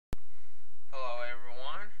Hello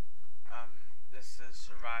everyone, this is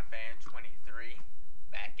SurviveFan23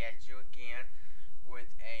 back at you again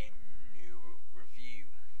with a new review.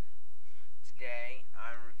 Today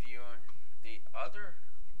I'm reviewing the other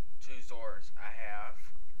two Zords I have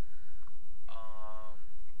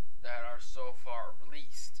that are so far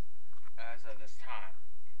released as of this time.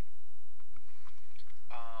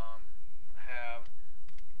 I have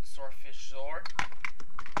the Swordfish Zord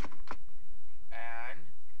and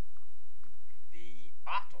the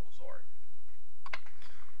Octo Zord,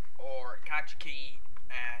 or Kachiki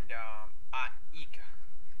and Ika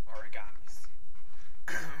origamis.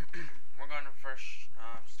 We're going to first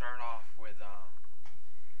start off with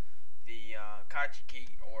the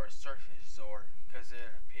Kachiki or Swordfish Zord because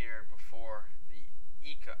it appeared before the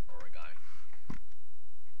Ika origami.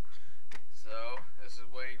 So this is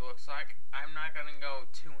what he looks like. I'm not going to go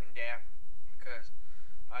too in depth because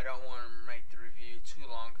I don't want to make the review too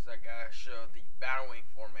long because I gotta show the battle wing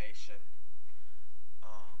formation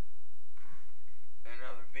in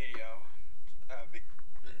another video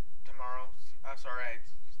tomorrow. I'm sorry, I had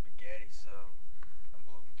spaghetti, so I'm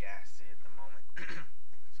a little gassy at the moment.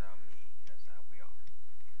 That's how we are.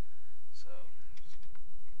 So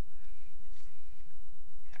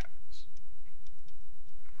it happens.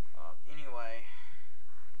 Anyway,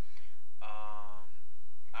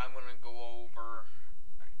 I'm gonna go over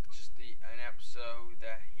just an episode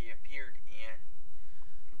that he appeared in,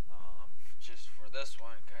 just for this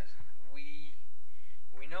one, because we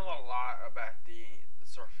know a lot about the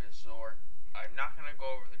Swordfish Zord. I'm not gonna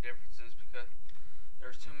go over the differences because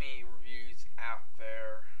there's too many reviews out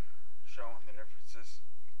there showing the differences.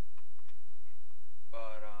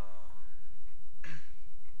 But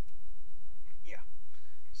yeah.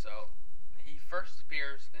 So he first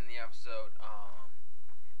appears in the episode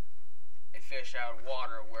A Fish Out of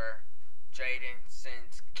Water, where Jaden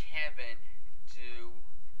sends Kevin to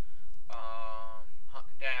hunt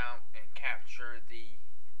down and capture the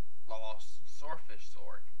lost Swordfish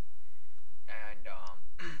Zord. And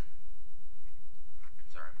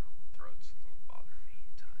sorry, my throat's a little bothering me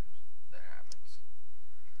at times. That happens.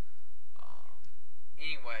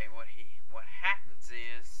 Anyway, what happens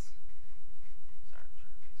is, sorry, I'm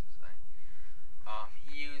trying to fix this thing.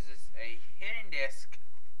 He uses a hidden disc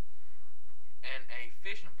and a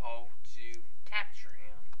fishing pole to capture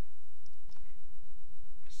him.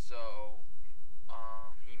 So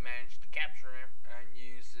he managed to capture him and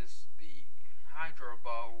uses the hydro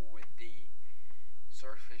bow with the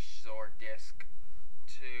Swordfish Zord disc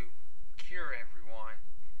to cure everyone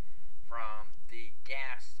from the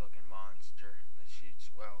gas looking monster that shoots,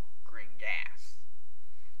 well, green gas.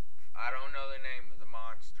 I don't know the name of the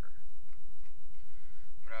monster,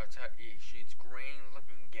 but I'll tell you, it shoots green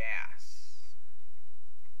looking gas.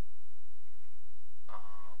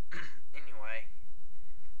 Anyway,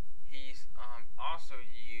 he's also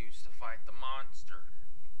used to fight the monster.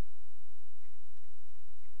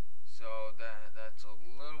 So that's a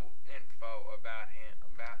little info about him,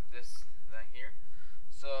 about this thing here.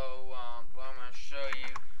 So well, I'm gonna show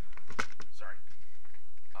you. Sorry.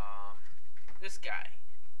 This guy,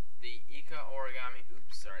 the Ika origami.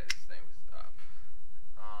 Oops, sorry, this thing was up.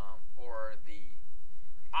 Or the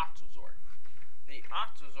Octo Zord. The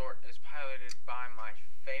Octo Zord is piloted by my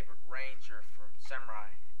favorite ranger from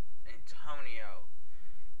Samurai, Antonio.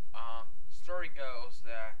 Story goes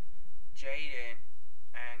that Jaden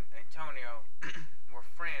and Antonio were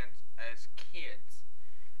friends as kids,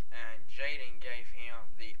 and Jaden gave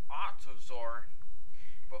him the Octo Zord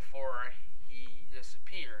before he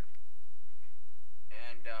disappeared.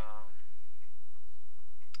 And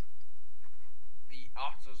the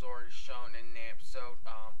Octo Zord is shown in the episode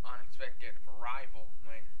Unexpected Arrival,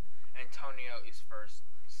 when Antonio is first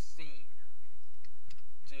seen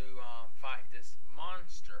to fight this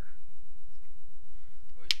monster,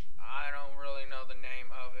 which I don't really know the name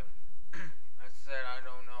of him. As I said, I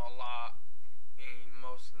don't know a lot in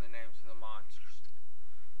most of the names of the monsters.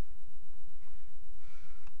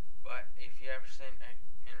 But if you ever seen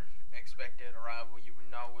Unexpected Arrival, you would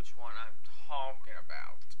know which one I'm talking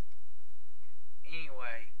about.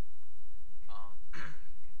 Anyway,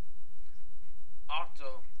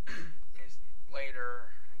 Octo is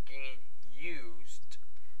later again used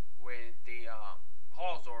with the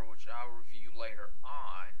Zord, which I'll review later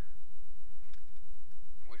on.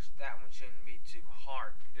 Which that one shouldn't be too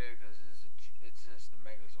hard to do because it's just the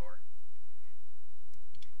Megazord.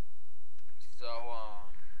 So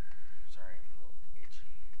sorry, I'm a little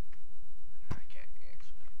itchy. I can't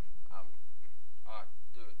itch. I'll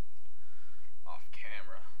do it off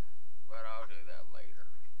camera, but I'll do that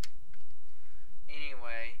later.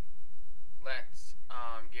 Anyway, let's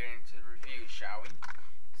get into the review. shall we?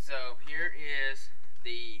 So here is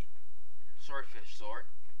the Swordfish Zord.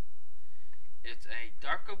 It's a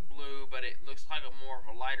darker blue, but it looks like a more of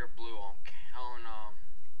a lighter blue on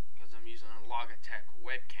because I'm using a Logitech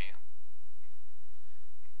webcam.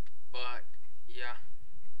 But yeah,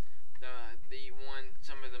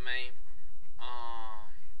 some of the main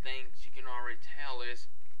things you can already tell is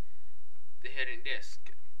the hidden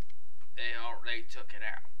disc. They took it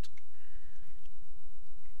out.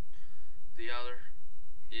 The other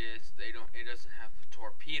is it doesn't have the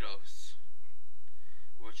torpedoes,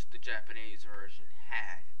 which the Japanese version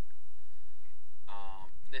had.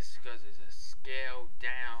 This is because it's a scaled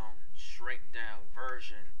down, shrink down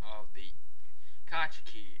version of the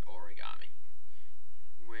Kachiki origami,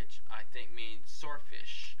 which I think means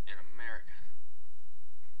swordfish in America.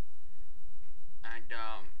 And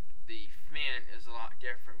the fin is a lot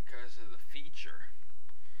different because of the feature,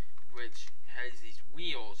 which has these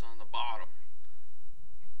wheels on the bottom.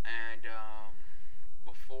 And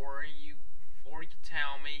before you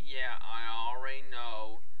tell me, yeah, I already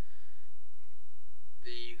know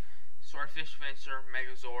the Swordfish Fencer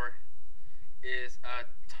Megazord is a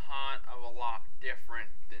lot different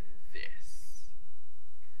than this.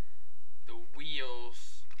 The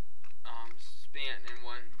wheels spin, and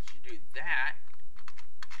once you do that,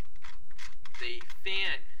 the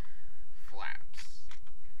fin flaps.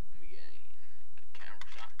 Let me get a good camera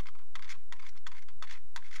shot.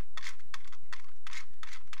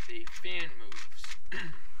 The fin moves.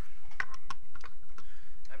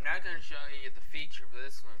 I'm not going to show you the feature of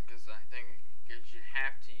this one because I think you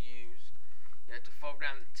have to fold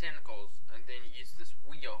down the tentacles and then you use this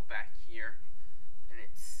wheel back here, and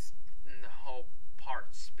the whole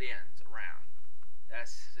part spins around.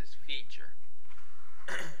 That's this feature.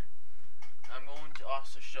 I'm going to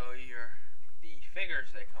also show you the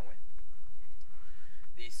figures they come with.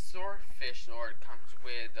 The Swordfish Zord comes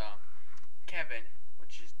with Kevin,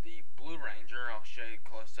 which is the Blue Ranger. I'll show you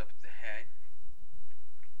close up at the head.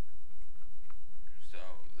 So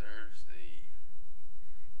there's the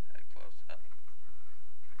head close up.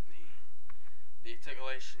 The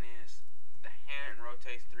articulation is the hand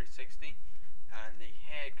rotates 360 and the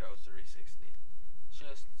head goes 360.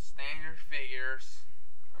 Just standard figures.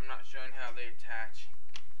 I'm not showing how they attach.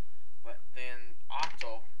 But then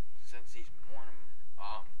Octo, since he's one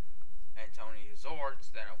of Antonio Zords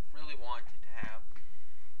that I really wanted to have,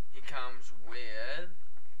 he comes with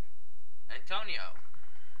Antonio,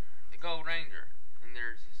 the Gold Ranger, and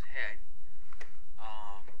there's his head.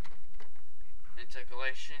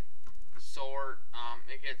 Articulation, the sword,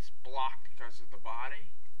 it gets blocked because of the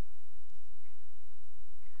body,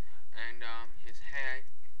 and his head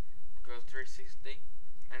goes 360,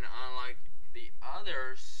 and unlike the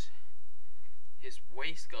others, his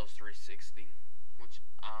waist goes 360, which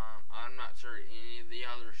I'm not sure any of the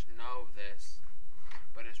others know this,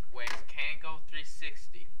 but his waist can go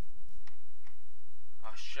 360.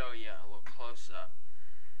 I'll show you a little close up.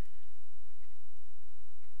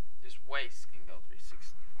 His waist can go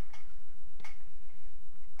 360.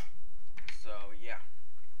 So yeah.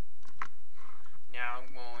 Now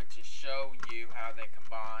I'm going to show you how they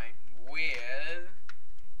combine with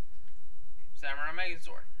Samurai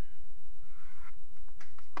Megazord.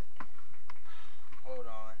 Hold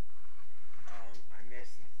on. I'm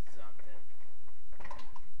missing something.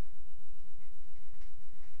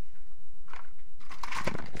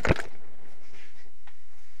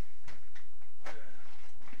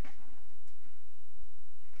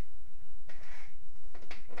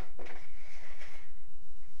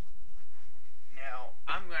 Now,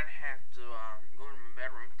 I'm going to have to go to my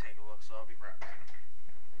bedroom and take a look, so I'll be right back.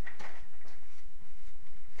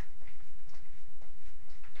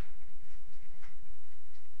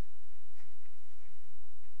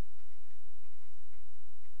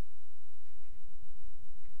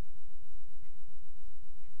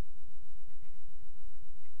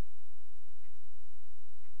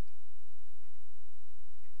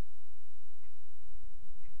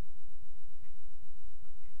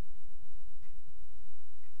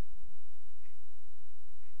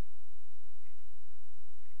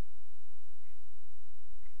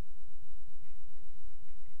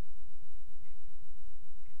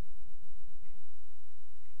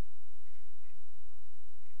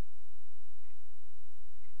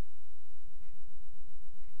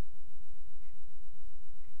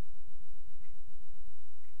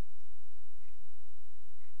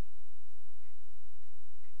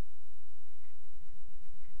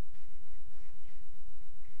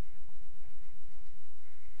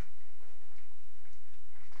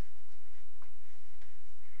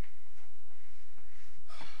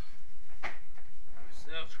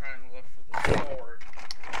 trying to look for the sword,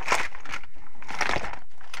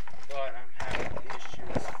 but I'm having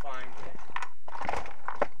issues finding it.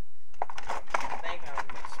 I think I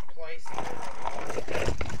misplaced it or lost it.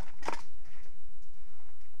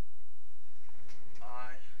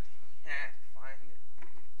 I can't find it.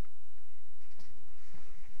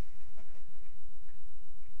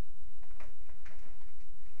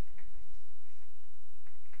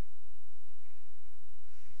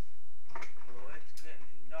 Oh, it's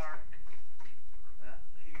getting dark out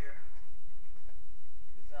here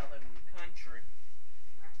because I live in the country.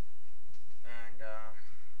 And,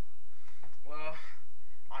 well,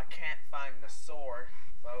 I can't find the sword,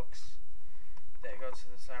 folks, that goes to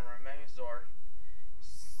the Samurai Megazord.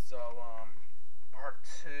 So, part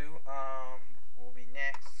 2, will be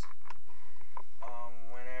next,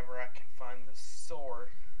 whenever I can find the sword.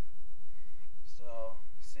 So,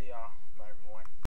 see y'all. Bye, everyone.